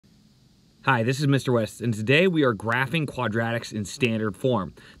Hi, this is Mr. West, and today we are graphing quadratics in standard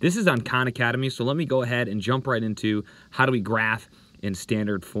form. This is on Khan Academy, so let me go ahead and jump right into how do we graph in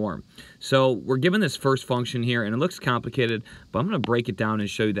standard form. So we're given this first function here, and it looks complicated, but I'm going to break it down and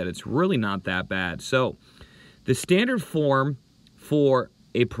show you that it's really not that bad. So the standard form for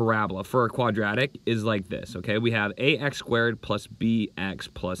a parabola, for a quadratic, is like this, okay? We have ax squared plus bx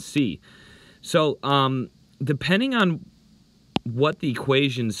plus c. So depending on what the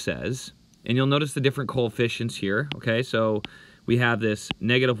equation says, and you'll notice the different coefficients here, okay? So we have this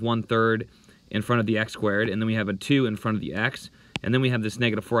negative 1/3 in front of the x squared, and then we have a 2 in front of the x, and then we have this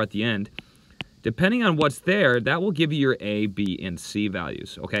negative 4 at the end. Depending on what's there, that will give you your a, b, and c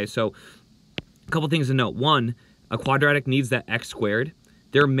values, okay? So a couple things to note. One, a quadratic needs that x squared.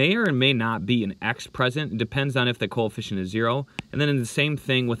 There may or may not be an x present. It depends on if the coefficient is 0. And then in the same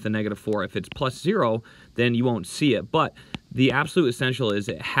thing with the negative 4. If it's plus 0, then you won't see it. But the absolute essential is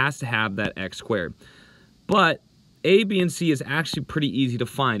it has to have that x squared. But a, b, and c is actually pretty easy to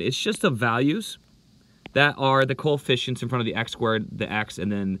find. It's just the values that are the coefficients in front of the x squared, the x,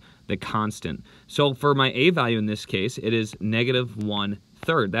 and then the constant. So for my a value in this case, it is negative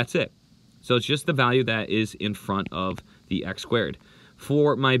 1/3. That's it. So it's just the value that is in front of the x squared.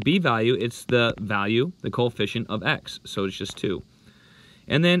 For my b value, it's the value, the coefficient of x. So it's just 2.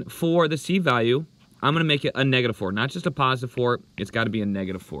 And then for the c value, I'm going to make it a negative 4. Not just a positive 4, it's got to be a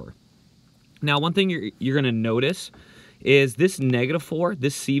negative 4. Now, one thing you're going to notice is this negative 4,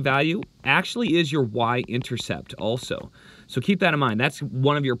 this c value, actually is your y-intercept also. So keep that in mind. That's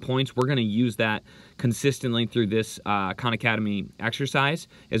one of your points. We're going to use that consistently through this Khan Academy exercise,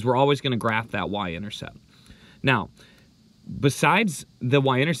 is we're always going to graph that y-intercept. Now, besides the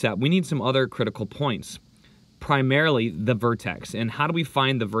y-intercept, we need some other critical points. Primarily the vertex. And how do we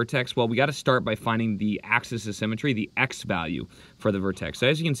find the vertex? Well, we got to start by finding the axis of symmetry, the x value for the vertex. So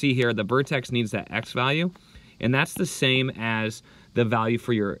as you can see here, the vertex needs that x value, and that's the same as the value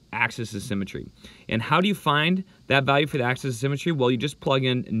for your axis of symmetry. And how do you find that value for the axis of symmetry? Well, you just plug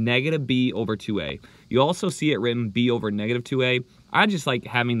in negative b over 2a. You also see it written b over negative 2a. I just like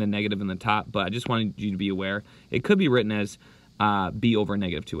having the negative in the top, but I just wanted you to be aware. It could be written as b over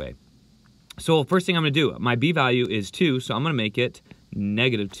negative 2a. So first thing I'm going to do, my b value is 2, so I'm going to make it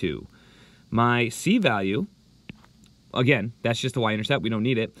negative 2. My c value, again, that's just the y-intercept, we don't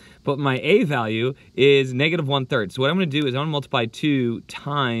need it, but my a value is negative 1/3. So what I'm going to do is I'm going to multiply 2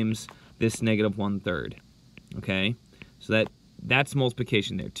 times this negative 1/3, okay? So that's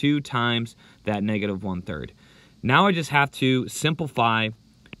multiplication there, 2 times that negative 1/3. Now I just have to simplify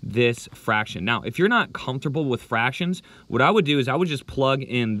this fraction. Now, if you're not comfortable with fractions, what I would do is I would just plug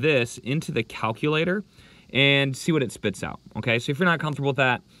in this into the calculator and see what it spits out, okay? So if you're not comfortable with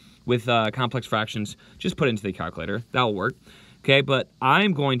that, with complex fractions, just put it into the calculator. That will work, okay? But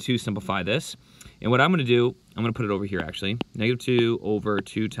I'm going to simplify this, and what I'm going to do, I'm going to put it over here, actually. Negative 2 over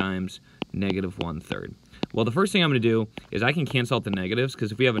 2 times negative 1/3. Well, the first thing I'm going to do is I can cancel out the negatives,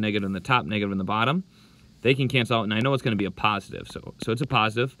 because if we have a negative in the top, negative in the bottom, they can cancel out, and I know it's going to be a positive. So it's a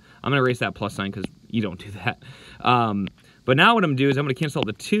positive. I'm going to erase that plus sign because you don't do that. But now what I'm going to do is I'm going to cancel out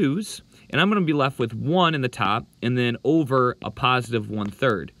the 2's, and I'm going to be left with 1 in the top, and then over a positive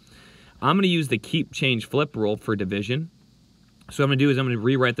 1/3. I'm going to use the keep, change, flip rule for division. So what I'm going to do is I'm going to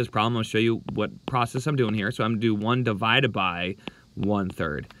rewrite this problem. I'll show you what process I'm doing here. So I'm going to do 1 divided by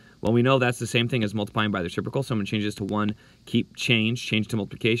 1/3. Well, we know that's the same thing as multiplying by the reciprocal, so I'm going to change this to 1, keep, change to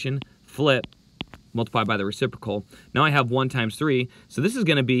multiplication, flip, multiply by the reciprocal. Now I have 1 times 3, so this is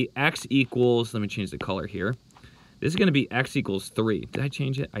going to be x equals, let me change the color here. This is going to be x equals 3. Did I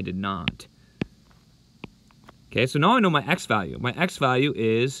change it? I did not. Okay, so now I know my x value. My x value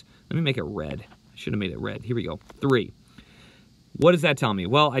is, let me make it red. I should have made it red. Here we go, 3. What does that tell me?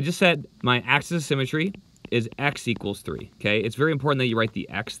 Well, I just said my axis of symmetry is x equals 3, okay? It's very important that you write the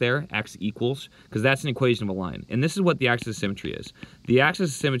x there, x equals, because that's an equation of a line. And this is what the axis of symmetry is. The axis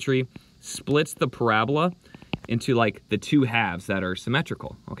of symmetry splits the parabola into like the 2 halves that are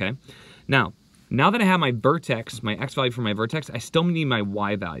symmetrical, okay? Now that I have my vertex, my x value for my vertex, I still need my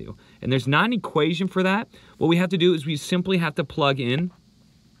y value. And there's not an equation for that. What we have to do is we simply have to plug in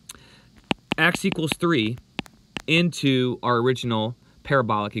x equals 3 into our original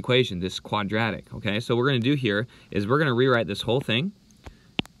parabolic equation, this quadratic, okay? So what we're going to do here is we're going to rewrite this whole thing.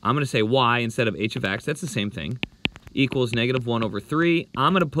 I'm going to say y instead of h of x, that's the same thing, equals negative 1 over 3.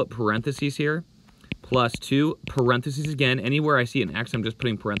 I'm going to put parentheses here, plus 2, parentheses again. Anywhere I see an x, I'm just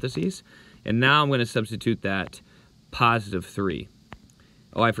putting parentheses. And now I'm going to substitute that positive 3.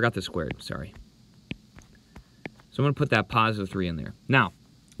 Oh, I forgot the squared, sorry. So I'm going to put that positive 3 in there. Now,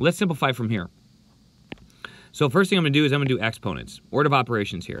 let's simplify from here. So first thing I'm going to do is I'm going to do exponents, order of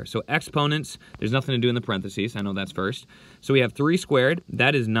operations here. So exponents, there's nothing to do in the parentheses. I know that's first. So we have 3 squared.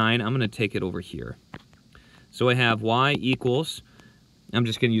 That is 9. I'm going to take it over here. So I have y equals, I'm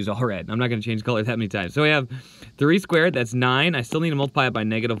just going to use all red. I'm not going to change color that many times. So we have 3 squared. That's 9. I still need to multiply it by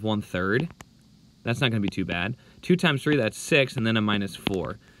negative 1/3. That's not going to be too bad. 2 times 3, that's 6, and then a minus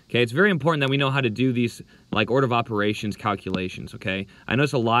 4. Okay, it's very important that we know how to do these like order of operations calculations, okay? I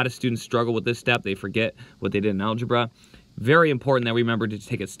notice a lot of students struggle with this step. They forget what they did in algebra. Very important that we remember to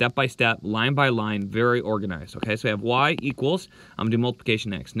take it step by step, line by line, very organized, okay? So I have y equals, I'm going to do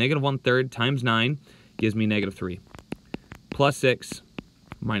multiplication next. Negative 1/3 times 9 gives me negative 3. Plus 6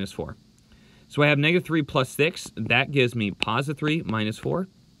 minus 4. So I have negative 3 plus 6. That gives me positive 3 minus 4.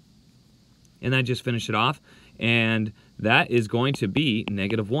 And I just finish it off. And that is going to be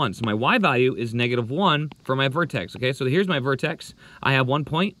negative 1. So my y value is negative 1 for my vertex, okay? So here's my vertex. I have 1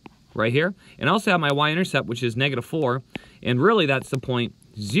 point right here. And I also have my y-intercept, which is negative 4. And really, that's the point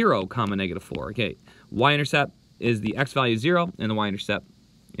 0, comma, negative 4, okay? Y-intercept is the x value 0, and the y-intercept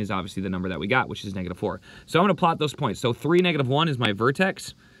is obviously the number that we got, which is negative 4. So I'm going to plot those points. So 3, negative 1 is my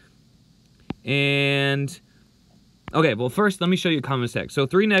vertex. And okay, well, first, let me show you a common mistake. So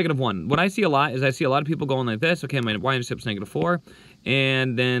 3, negative 1. What I see a lot is I see a lot of people going like this. Okay, my y-intercept is negative 4.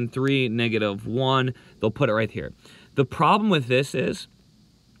 And then 3, negative 1. They'll put it right here. The problem with this is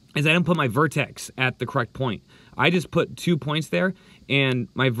I didn't put my vertex at the correct point. I just put 2 points there. And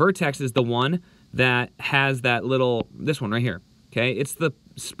my vertex is the one that has that little, this one right here. Okay, it's the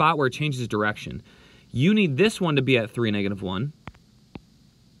spot where it changes direction. You need this one to be at 3, negative 1.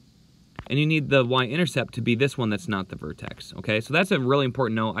 And you need the y-intercept to be this one that's not the vertex, okay? So that's a really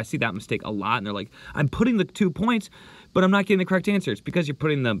important note. I see that mistake a lot, and they're like, I'm putting the 2 points, but I'm not getting the correct answer. It's because you're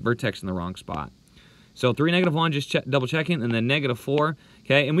putting the vertex in the wrong spot. So 3, negative 1, just double checking, and then negative 4,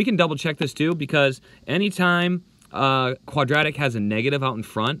 okay? And we can double check this too, because anytime quadratic has a negative out in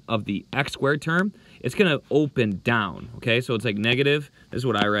front of the x squared term, it's gonna open down, okay? So it's like negative, this is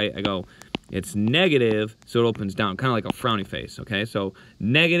what I write, I go, it's negative, so it opens down, kind of like a frowny face, okay? So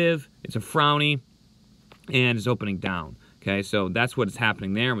negative, it's a frowny, and it's opening down, okay? So that's what's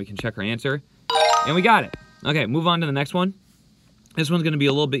happening there, and we can check our answer, and we got it. Okay, move on to the next one. This one's going to be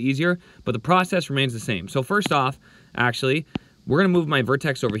a little bit easier, but the process remains the same. So first off, actually, we're going to move my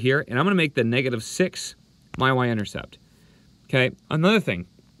vertex over here, and I'm going to make the negative 6 my y-intercept, okay? Another thing,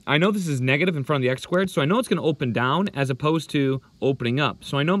 I know this is negative in front of the x squared, so I know it's going to open down as opposed to opening up.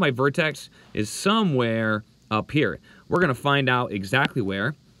 So I know my vertex is somewhere up here. We're going to find out exactly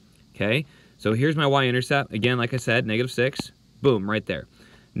where, okay? So here's my y-intercept. Again, like I said, negative 6. Boom, right there.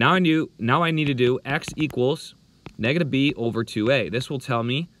 Now I need to do x equals negative b over 2a. This will tell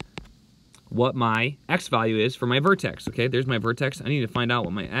me what my x value is for my vertex, okay? There's my vertex. I need to find out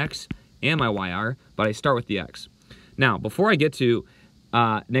what my x and my y are, but I start with the x. Now, before I get to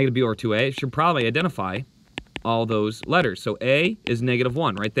negative b over 2a, I should probably identify all those letters. So a is negative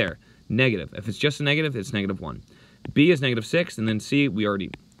 1 right there. Negative. If it's just a negative, it's negative 1. B is negative 6, and then c we already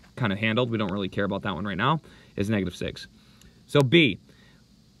kind of handled. We don't really care about that one right now, is negative 6. So b,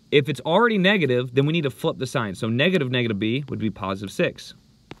 if it's already negative, then we need to flip the sign. So negative b would be positive 6.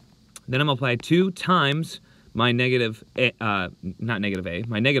 Then I'm going to apply 2 times my negative, not negative a,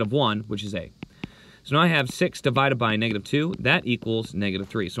 my negative 1, which is a. So now I have 6 divided by negative 2. That equals negative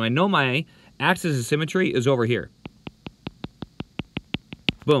 3. So I know my axis of symmetry is over here.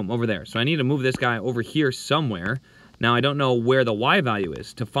 Boom, over there. So I need to move this guy over here somewhere. Now I don't know where the y value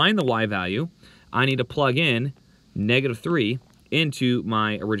is. To find the y value, I need to plug in negative 3 into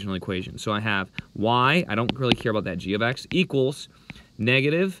my original equation. So I have y, I don't really care about that, g of x, equals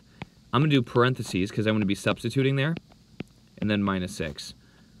negative, I'm going to do parentheses because I'm going to be substituting there, and then minus 6.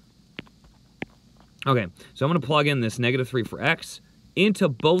 Okay, so I'm going to plug in this negative 3 for x into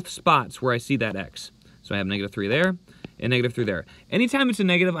both spots where I see that x. So I have negative 3 there and negative 3 there. Anytime it's a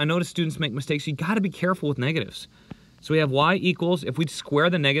negative, I notice students make mistakes. You got to be careful with negatives. So we have y equals, if we square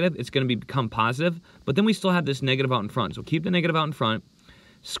the negative, it's going to become positive, but then we still have this negative out in front. So keep the negative out in front,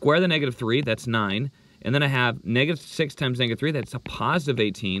 square the negative 3, that's 9, and then I have negative 6 times negative 3, that's a positive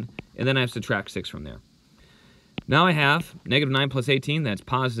 18, and then I have to subtract 6 from there. Now I have negative 9 plus 18, that's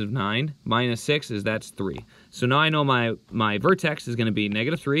positive 9, minus 6 is that's 3. So now I know my vertex is going to be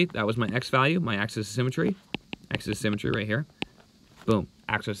negative 3, that was my x value, my axis of symmetry right here. Boom,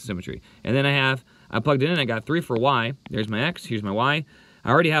 axis of symmetry. And then I plugged it in, I got 3 for y. There's my x, here's my y. I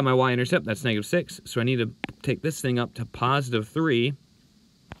already have my y-intercept, that's negative 6. So I need to take this thing up to positive 3.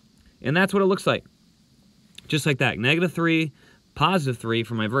 And that's what it looks like. Just like that, negative 3, positive 3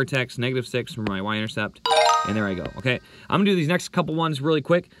 for my vertex, negative 6 for my y-intercept. And there I go. Okay, I'm gonna do these next couple ones really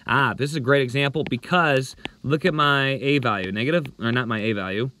quick. This is a great example because look at my A value, or not my A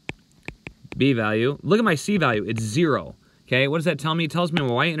value, B value. Look at my C value, it's 0. Okay, what does that tell me? It tells me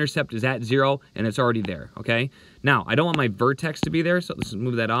my y-intercept is at 0 and it's already there, okay? Now, I don't want my vertex to be there, so let's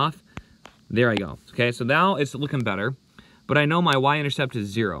move that off. There I go. Okay, so now it's looking better, but I know my y-intercept is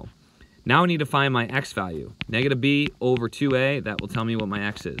 0. Now I need to find my x value. Negative b over 2a, that will tell me what my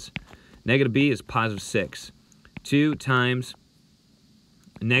x is. Negative b is positive 6. 2 times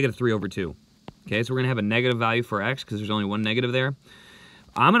negative 3 over 2. Okay, so we're going to have a negative value for x because there's only one negative there.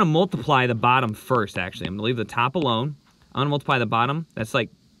 I'm going to multiply the bottom first, actually. I'm going to leave the top alone. I'm going to multiply the bottom. That's like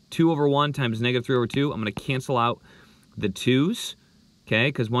 2 over 1 times negative 3 over 2. I'm going to cancel out the 2's, okay,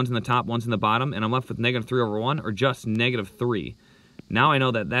 because one's in the top, one's in the bottom, and I'm left with negative 3 over 1, or just negative 3. Now I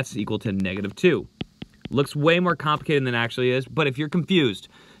know that that's equal to negative 2. Looks way more complicated than it actually is, but if you're confused,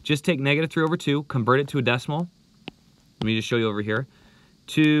 just take negative 3 over 2, convert it to a decimal. Let me just show you over here.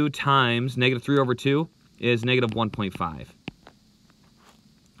 2 times negative 3 over 2 is negative 1.5.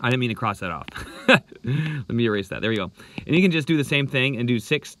 I didn't mean to cross that off. Let me erase that. There you go. And you can just do the same thing and do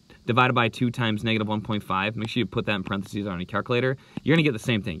 6 divided by 2 times negative 1.5. Make sure you put that in parentheses on your calculator. You're going to get the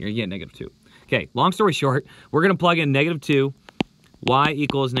same thing. You're going to get negative 2. Okay, long story short, we're going to plug in negative 2. Y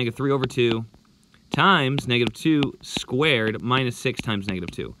equals negative 3 over 2 times negative 2 squared minus 6 times negative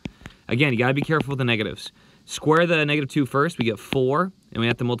 2. Again, you got to be careful with the negatives. Square the negative 2 first. We get 4, and we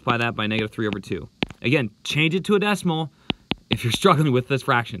have to multiply that by negative 3 over 2. Again, change it to a decimal if you're struggling with this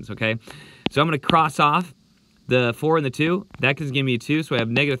fractions, okay? So I'm going to cross off the 4 and the 2. That gives me a 2, so I have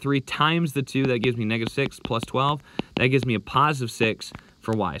negative 3 times the 2. That gives me negative 6 plus 12. That gives me a positive 6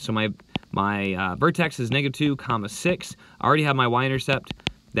 for y. So my vertex is negative 2, comma 6. I already have my y-intercept.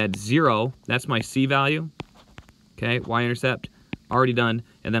 That's 0. That's my c value. Okay, y-intercept, already done.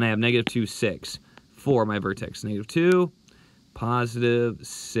 And then I have negative 2, 6 for my vertex. Negative 2, positive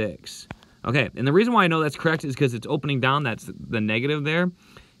 6. Okay, and the reason why I know that's correct is because it's opening down. That's the negative there.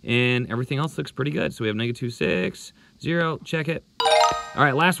 And everything else looks pretty good. So we have negative 2, 6, 0. Check it. All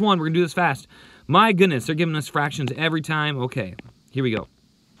right, last one. We're going to do this fast. My goodness, they're giving us fractions every time. Okay, here we go.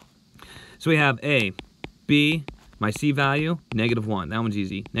 So we have A, B, my C value, negative 1. That one's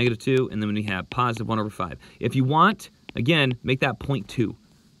easy. Negative 2, and then we have positive 1 over 5. If you want, again, make that 0.2.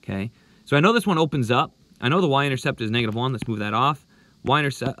 Okay? So I know this one opens up. I know the y-intercept is negative 1. Let's move that off.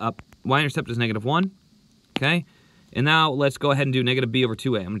 Y-intercept is negative 1. Okay? And now let's go ahead and do negative b over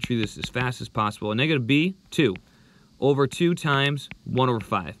 2a. I'm going to treat this as fast as possible. Negative b, 2, over 2 times 1 over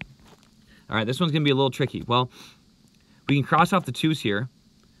 5. All right, this one's going to be a little tricky. Well, we can cross off the 2's here.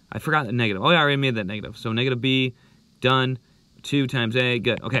 I forgot the negative. Oh, yeah, I already made that negative. So negative b, done. 2 times a,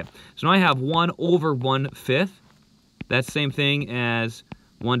 good. Okay, so now I have 1 over 1/5. That's the same thing as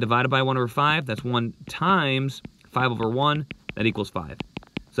 1 divided by 1 over 5. That's 1 times 5 over 1. That equals 5.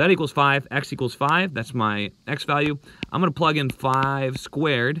 So that equals 5. X equals 5. That's my x value. I'm going to plug in 5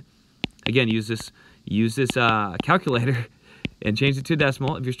 squared. Again, use this calculator and change it to a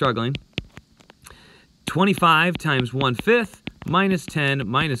decimal if you're struggling. 25 times 1/5 minus 10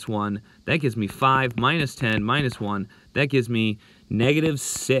 minus 1. That gives me 5 minus 10 minus 1. That gives me negative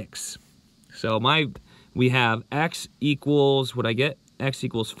 6. So we have x equals, what I get? X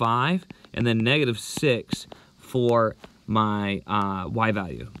equals 5, and then negative 6 for my y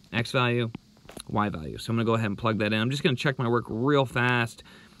value. X value, y value. So I'm going to go ahead and plug that in. I'm just going to check my work real fast.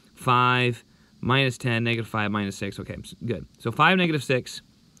 5 minus 10, negative 5 minus 6. Okay, good. So 5, negative 6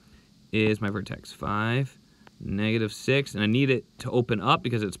 is my vertex. 5, negative 6, and I need it to open up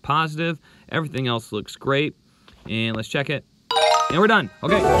because it's positive. Everything else looks great. And let's check it. And we're done.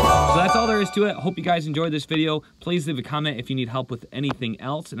 Okay, so that's all there is to it. Hope you guys enjoyed this video. Please leave a comment if you need help with anything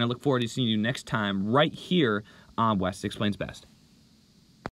else, and I look forward to seeing you next time right here on Wes Explains Best.